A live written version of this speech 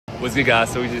What's good,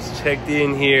 guys? So we just checked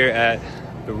in here at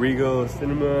the Regal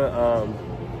Cinema.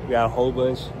 We got a whole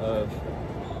bunch of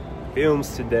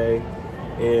films today,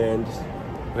 and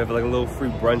we have like a little free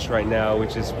brunch right now,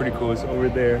 which is pretty cool. It's over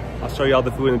there. I'll show you all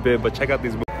the food in a bit, but check out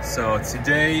these movies. So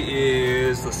today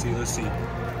is, let's see,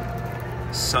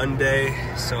 Sunday.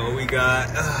 So we got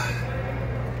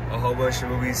a whole bunch of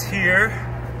movies here.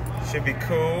 Should be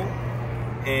cool,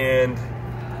 and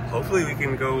hopefully we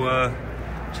can go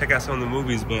check out some of the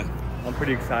movies, but I'm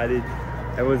pretty excited.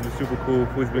 Everyone's been super cool,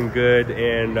 food's been good,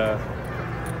 and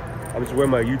I'm just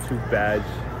wearing my YouTube badge,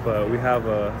 but we have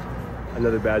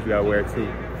another badge we gotta wear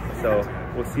too. So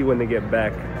we'll see when they get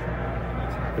back.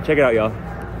 But check it out, y'all.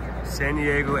 San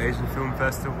Diego Asian Film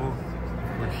Festival.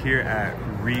 We're here at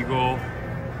Regal.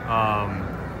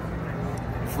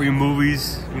 Free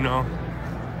movies, you know.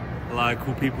 A lot of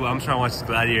cool people. I'm trying to watch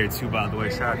Gladiator 2, by the way.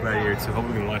 Shout out Gladiator 2. Hope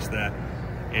we can watch that.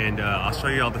 And I'll show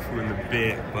you all the food in a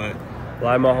bit. But a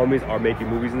lot of my homies are making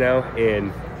movies now,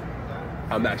 and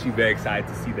I'm actually very excited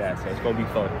to see that. So it's gonna be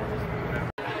fun.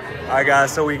 All right,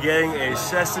 guys. So we're getting a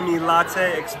sesame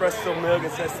latte, espresso milk,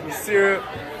 and sesame syrup.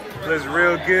 Looks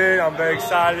real good. I'm very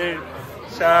excited.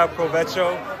 Shout out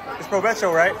Provecho. It's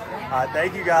Provecho, right?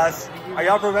 Thank you, guys. Are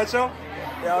y'all Provecho?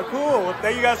 Yeah, cool. Well,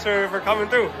 thank you guys for coming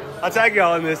through. I'll tag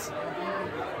y'all in this.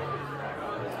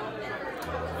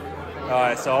 All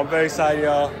right, so I'm very excited,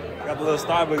 y'all. Got the little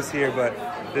Starbucks here, but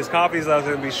this coffee is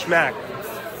gonna be schmack.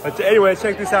 But anyway,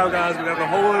 check this out, guys. We got the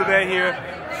whole event here.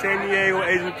 San Diego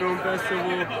Asian Film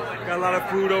Festival. Got a lot of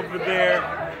food over there.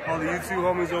 All the YouTube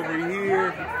homies over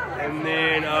here. And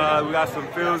then we got some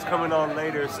films coming on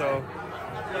later, so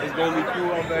it's gonna be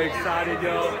cool. I'm very excited,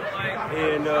 y'all.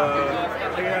 And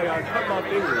check it out, y'all. I cut my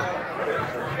finger,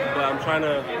 but I'm trying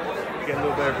to get a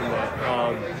little better from that.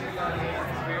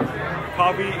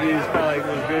 Coffee is kind of like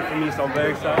was good for me, so I'm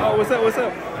very excited. Oh, what's up? What's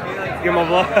up? Get my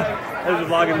vlog. I'm just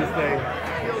vlogging this thing.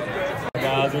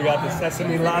 Guys, we got the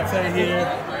sesame latte here.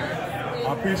 I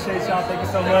appreciate y'all. Thank you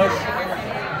so much.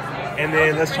 And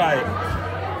then let's try it.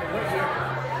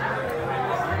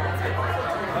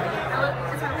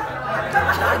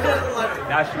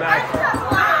 That's smack. 10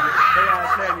 out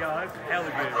of 10, y'all. That's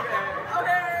hella good.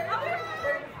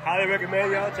 Highly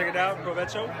recommend y'all. Check it out.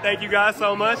 Provecho. Thank you guys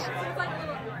so much.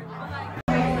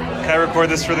 Can I record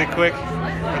this really quick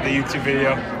for the YouTube video?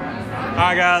 All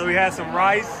right, guys. We had some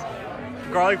rice,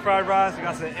 garlic fried rice. We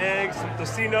got some eggs, some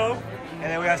tocino, and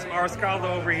then we got some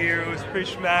arscalo over here. It was pretty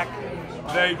schmack.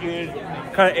 Very good.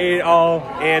 Kind of ate it all,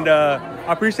 and I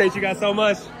appreciate you guys so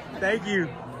much. Thank you.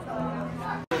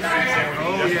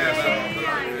 Oh yeah.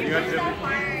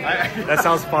 That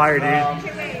sounds fire, dude.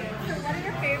 Okay, wait. So what are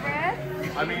your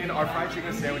favorites? I mean, our fried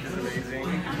chicken sandwich is amazing.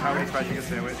 Taiwanese fried chicken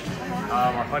sandwich.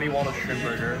 Our honey walnut shrimp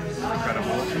burger is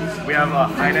incredible. We have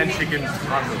Hainan chicken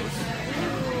tacos.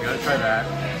 You gotta try that.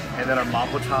 And then our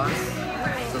mapo tots.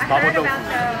 So it's mapo tofu.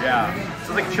 Yeah.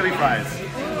 So it's like chili fries,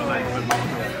 but like with mapo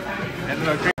tofu. And then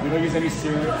our drink. We don't use any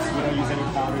syrups. We don't use any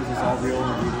powders. It's all real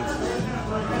ingredients.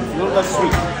 It's a little less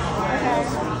sweet.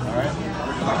 Alright?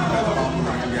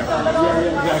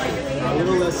 Yeah, exactly. A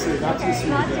little less sweet, not too sweet.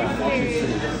 Yeah, not too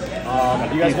sweet.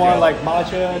 Do you guys want like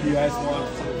matcha? Do you guys want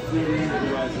fruity?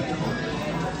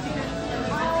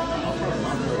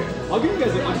 I'll give you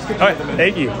guys a just Alright,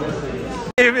 thank you.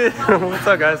 David, what's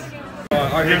up, guys?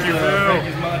 Here's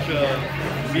Frankie's matcha,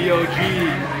 VOG,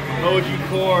 Moji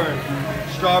corn,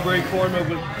 strawberry corn milk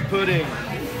with pudding,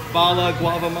 Bala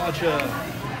guava matcha,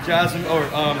 jasmine or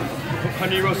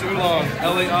honey roast oolong,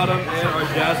 LA autumn, and our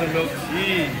jasmine milk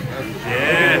tea.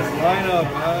 Yes. Lineup,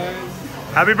 guys.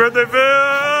 Happy birthday, Phil!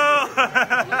 I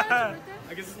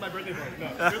guess it's my birthday party. No,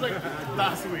 it was like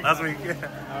last week. Last week, yeah.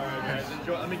 Alright, guys,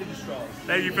 enjoy. Let me get the straws.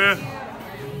 Thank you, Phil.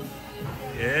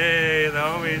 Yay, the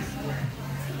homies.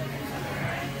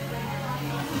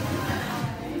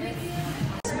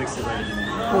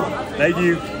 Thank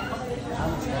you.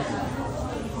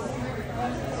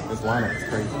 This lineup is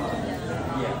crazy.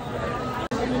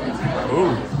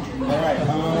 Ooh. Alright,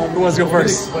 Who wants to go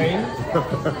first? explain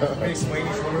each one.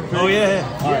 Oh, yeah.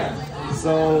 Alright,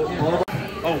 so,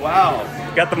 oh wow.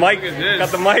 Got the mic. Got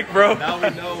the mic, bro. Now we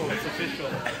know it's official.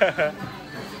 It's official.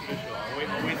 I'll wait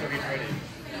till he's ready.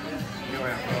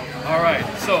 Alright,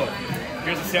 so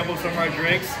here's a sample of some of our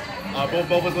drinks. Both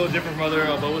boba's a little different from other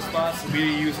boba spots. We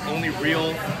use only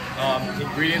real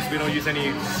ingredients. We don't use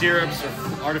any syrups or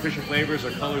artificial flavors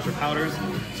or colors or powders.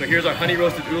 So here's our honey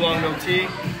roasted oolong milk tea.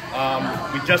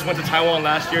 We just went to Taiwan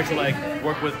last year to like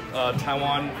work with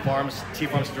Taiwan farms, tea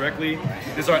farms directly.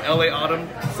 This is our LA autumn.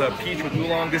 It's a peach with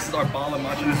oolong. This is our bala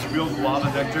matcha. This is real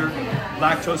guava nectar,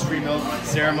 lactose-free milk,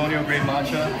 ceremonial grade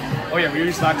matcha. Oh yeah, we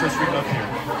use lactose-free milk here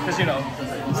because you know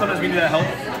sometimes we need that help.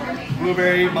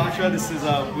 blueberry matcha. This is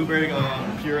blueberry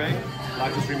puree.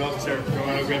 Lactose-free milk,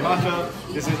 Carolina grade matcha.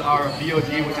 This is our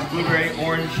BOG, which is blueberry,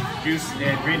 orange juice,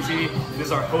 and green tea. This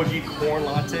is our Hoji corn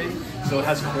latte. So it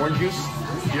has corn juice.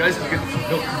 You guys can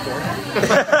milk corn.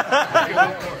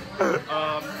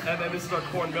 And then this is our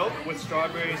corn milk with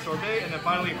strawberry sorbet. And then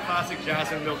finally, classic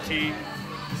jasmine milk tea.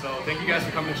 So thank you guys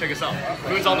for coming to check us out.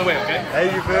 Food's on the way, okay?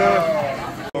 Thank you, Phil.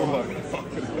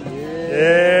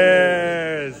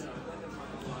 Yes.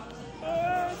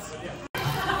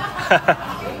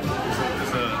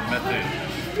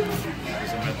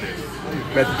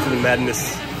 Method to the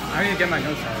madness. I'm gonna get my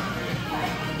nose out.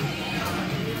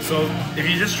 So if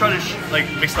you just try to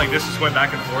mix like this, just going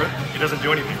back and forth, it doesn't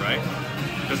do anything, right?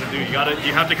 It doesn't do. You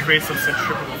have to create some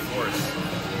centrifugal force.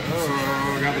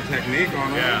 Oh, got the technique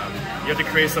on it. Yeah. You have to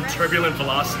create some turbulent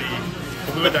velocity,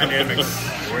 fluid dynamics.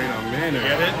 Wait a minute. You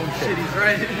get it? Oh shit, he's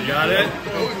right. You got it?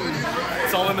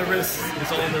 It's all in the wrist.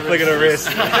 It's all in the wrist. Look at the wrist.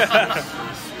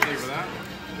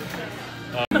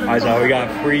 Alright, y'all, we got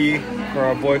free for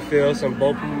our boy Phil, some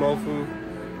bopomofo.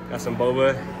 Got some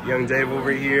boba, young Dave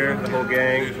over here, the whole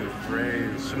gang.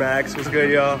 Smacks, what's good,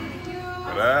 y'all?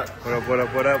 What up? What up, what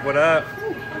up, what up, what up?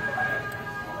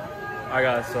 I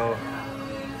got so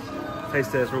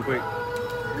taste test real quick.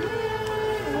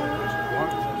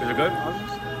 Is it good?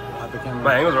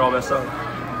 My angles are all messed up.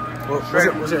 What's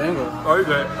your angle? Oh, you're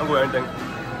good. I'm good with anything.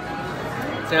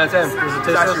 10 out of 10.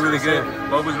 It's actually really good.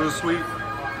 Boba's real sweet.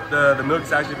 The milk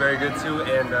is actually very good too,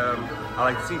 and I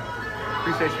like the tea.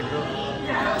 Appreciate you, bro.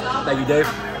 Thank you, Dave.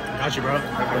 Got you, bro.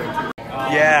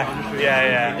 Yeah.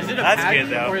 That's patty good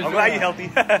though. or is I'm it glad a- you're healthy.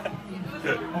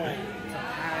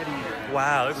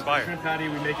 Wow, it's fire. Shrimp patty,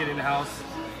 we make it in house.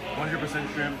 100%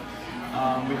 shrimp.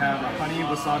 We have honey,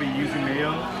 wasabi, yuzu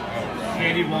mayo,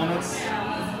 candied walnuts,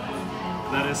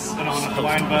 lettuce, and on a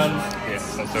Hawaiian bun.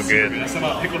 Yes, that's so good. There's some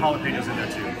pickled jalapenos in there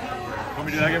too. Want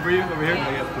me to do that again for you? Over here?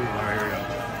 Yes, please. All right, here we go.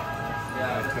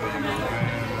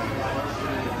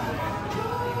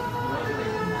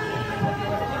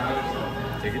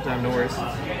 Take your time, no worries.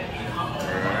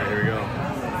 Alright, here we go.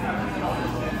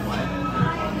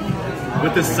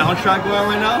 With this soundtrack going on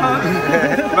right now, huh?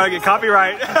 You about to get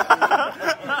copyright. It's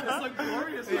like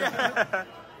glorious. Yeah.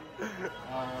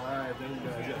 Alright, there you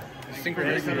go.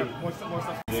 Synchronicity. More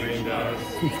stuff. There you go.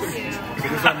 So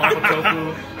this is our mapo tofu,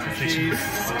 some cheese,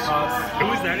 sauce. Who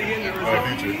was that again?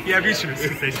 Future. Yeah, Future.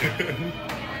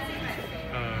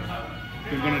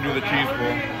 Who's gonna do the cheese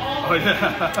pull? Oh,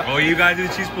 yeah. Oh, you gotta do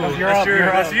the cheese pull. You're That's up, true. you're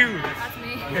That's up. you. That's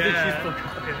me.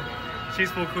 Yeah.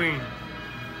 Cheese pull queen.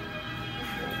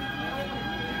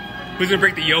 Who's gonna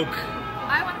break the yolk?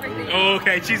 I want to break the Oh,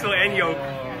 okay. Cheese pull and yolk.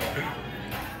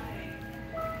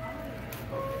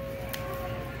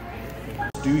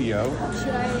 Do yolk.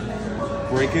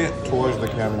 Break it towards the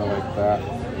camera like that,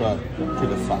 but to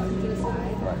the side.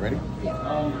 Right, ready?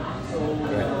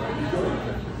 Okay.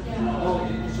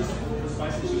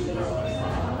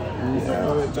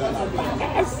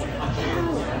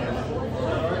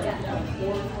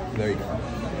 There you go.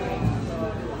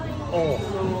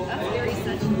 That's very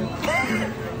sensual.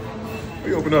 We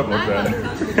open up like that.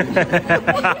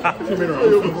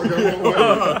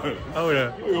 Oh,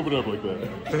 yeah. We open up like that.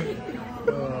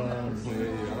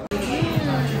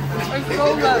 It's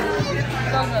so good. So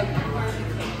good.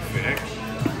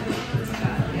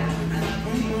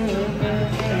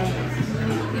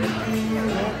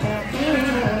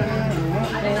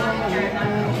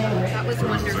 That was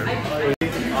wonderful.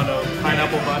 On a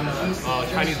pineapple bun,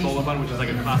 Chinese bola bun, which is like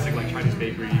a classic like Chinese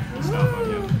bakery style bun.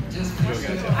 Yeah.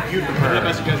 Beautiful. The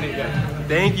best you guys need. Yeah.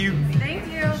 Thank you. Thank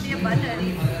you. The abundance.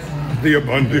 The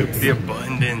abundance. The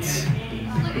abundance.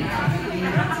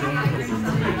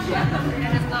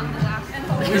 And it's not the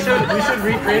last. We should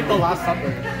recreate the Last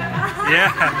Supper.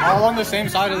 Yeah. All on the same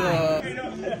side of the.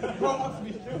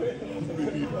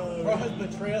 Bro has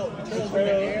betrayal. Betrayal's in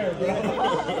the air, bro.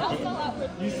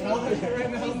 You smell this shit right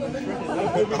now?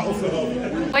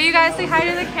 Well, you guys say hi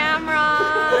to the camera.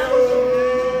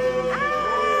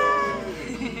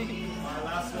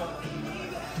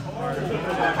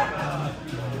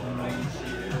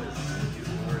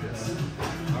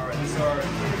 Alright, these are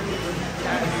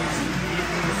Cantonese beef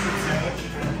noodle soup sandwich.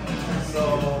 So,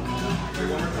 wait,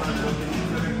 one more time.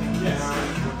 Yes.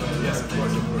 Yes, of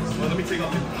course, of course. Well, let me take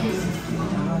off the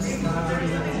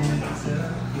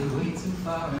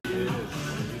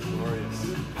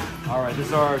Alright, this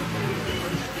is our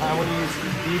Taiwanese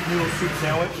beef noodle soup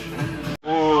sandwich.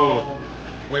 Oh.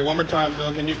 Wait, one more time,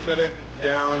 Phil. Can you fit it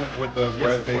down with the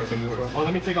red face in this one? Oh,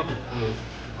 let me take off the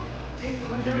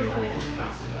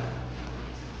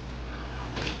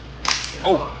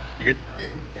Oh, you good?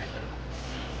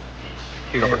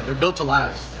 They're built to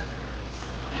last.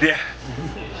 Yeah.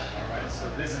 Alright, so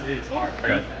this is our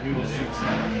noodle soup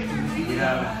salad. We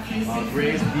have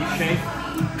braised beef shank,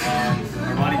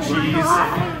 Armani cheese,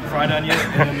 fried onion,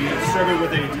 and then we serve it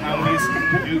with a Taiwanese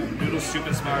noodle soup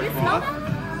inspired broth.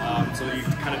 So you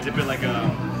kind of dip it like a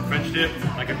French dip,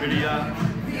 like a birria,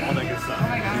 all that good stuff.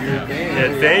 Yeah,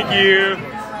 thank you.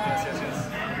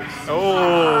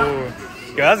 Oh,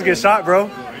 yeah, that's a good shot, bro.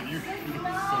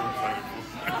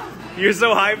 You're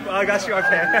so hyped. I got you on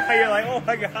camera. You're like, oh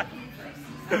my god.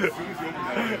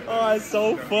 Oh, it's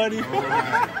so funny.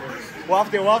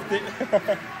 Waft it, waft it.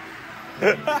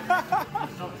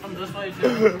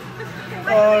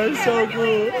 Oh, it's so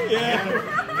cool. Yeah.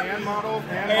 Hand model.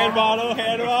 Hand model.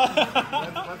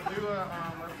 Let's do a.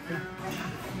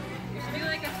 Should we do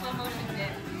like a slow motion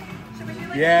dip? Should we do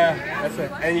like Yeah, that's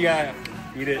it. And you gotta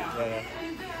eat it.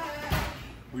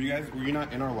 Were you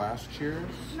not in our last cheers?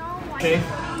 Okay.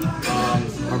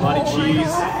 Armani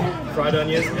cheese, fried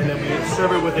onions, and then we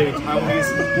serve it with a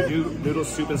Taiwanese noodle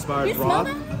soup inspired broth.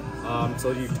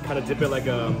 So you kind of dip it like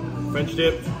a French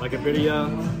dip, like a birria,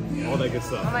 all that good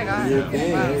stuff. Oh my god.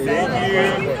 Thank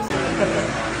you.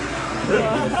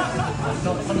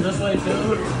 Come this way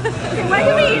too. Where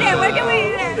can we eat it? Where can we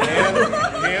eat it?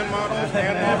 Hand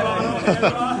model.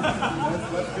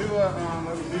 Let's do a.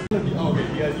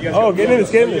 Oh, get in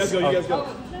this, get in this. You guys go.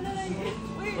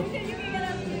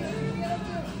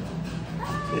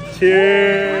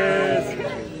 Cheers.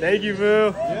 Thank you,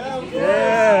 Boo.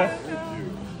 Yeah.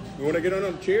 You want to get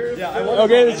on cheers? Yeah,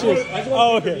 Okay, the cheers.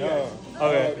 Oh, okay.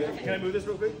 Okay. Can I move this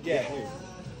real quick? Yeah, please.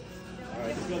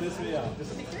 Alright, just go this way,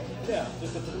 yeah.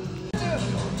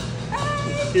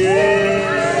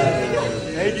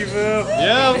 Cheers. Thank you, Boo.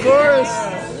 Yeah, of course.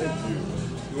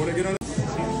 You want to get on?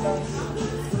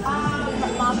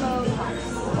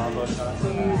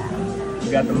 We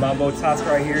got the mambo tots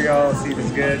right here, y'all. See if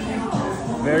it's good.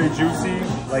 Very juicy.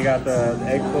 I got the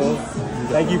egg full.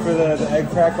 Thank you for the egg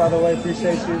crack, by the way.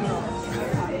 Appreciate you.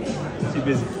 Too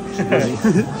busy.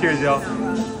 Cheers, y'all.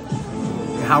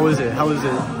 How is it? How is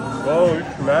it? Whoa,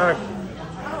 smack.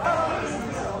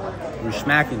 We're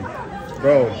smacking.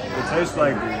 Bro, it tastes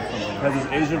like it has this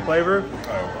Asian flavor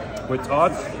with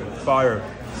tots. Fire.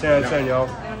 10 out of 10, y'all.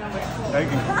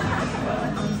 Thank you.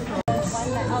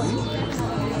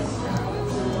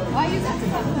 Why use that?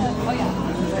 Oh yeah.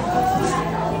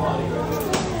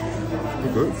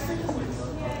 We're good.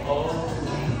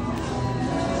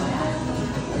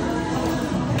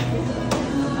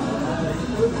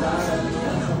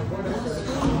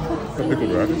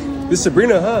 Pickled radish? This is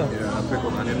Sabrina, huh? Yeah,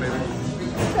 pickled onion maybe.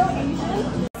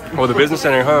 Oh, the business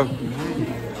center, huh?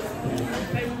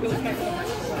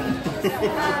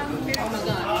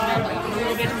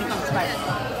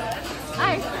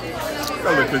 Hi. Got a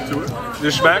little kick to it.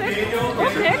 Just smack? Little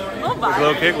kick, little vibe.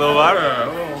 Little kick, little vibe?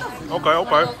 Okay,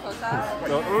 okay.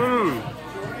 So,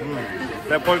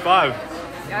 that 0.5.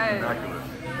 Guys.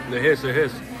 The hiss, the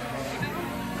hiss.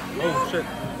 Oh, shit.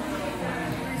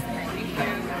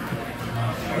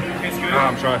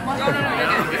 I'm sorry.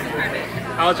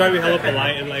 I was trying to be hella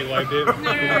polite and like wipe it. No.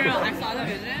 I saw the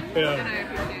vision. Yeah. And I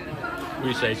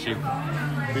appreciate it. Appreciate you.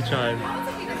 We trying.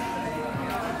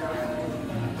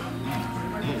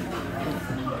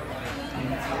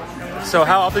 So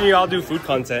how often do y'all do food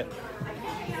content?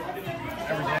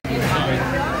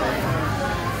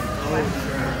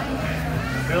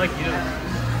 They're like, you know.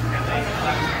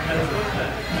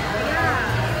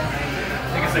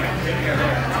 Take a second.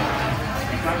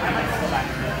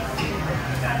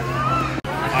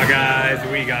 Alright guys,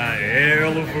 we got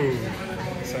hella food.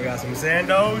 So we got some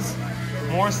sandos,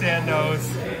 more sandos,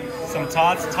 some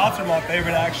tots. Tots are my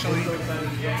favorite actually.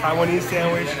 Taiwanese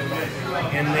sandwich,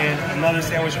 and then another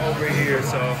sandwich over here.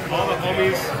 So all the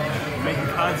homies are making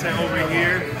content over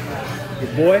here.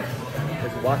 Your boy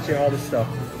is watching all this stuff.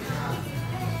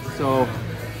 So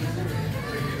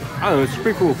I don't know, it's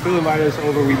pretty cool. Phil invited us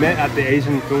over. We met at the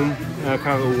Asian Film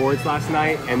kind of awards last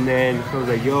night, and then Phil was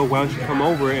like, yo, why don't you come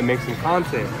over and make some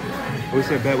content? And we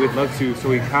said, bet we'd love to. So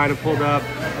we kind of pulled up,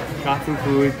 got some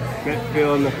food, met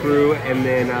Phil and the crew, and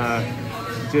then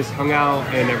just hung out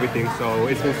and everything. So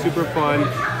it's been super fun.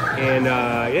 And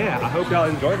yeah, I hope y'all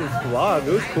enjoyed this vlog.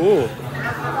 It was cool.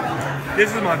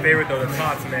 This is my favorite though, the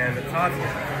tots, man. The tots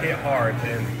hit hard,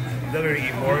 and I'm literally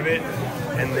eat more of it.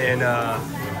 And then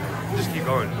just keep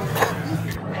going.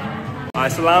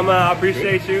 Alright, Salama, I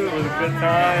appreciate you. It was a good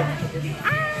time.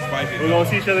 We're gonna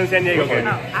see each other in San Diego again.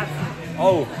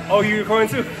 Oh, you recording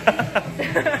too?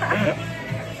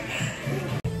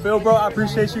 Phil, bro, I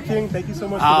appreciate you, King. Thank you so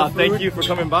much for the food. Thank you for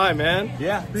coming by, man.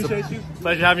 Yeah, appreciate you.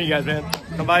 Pleasure having you guys, man.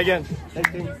 Come by again. Thanks,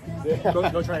 King.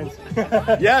 Go Trans.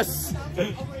 Yes.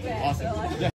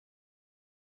 Awesome.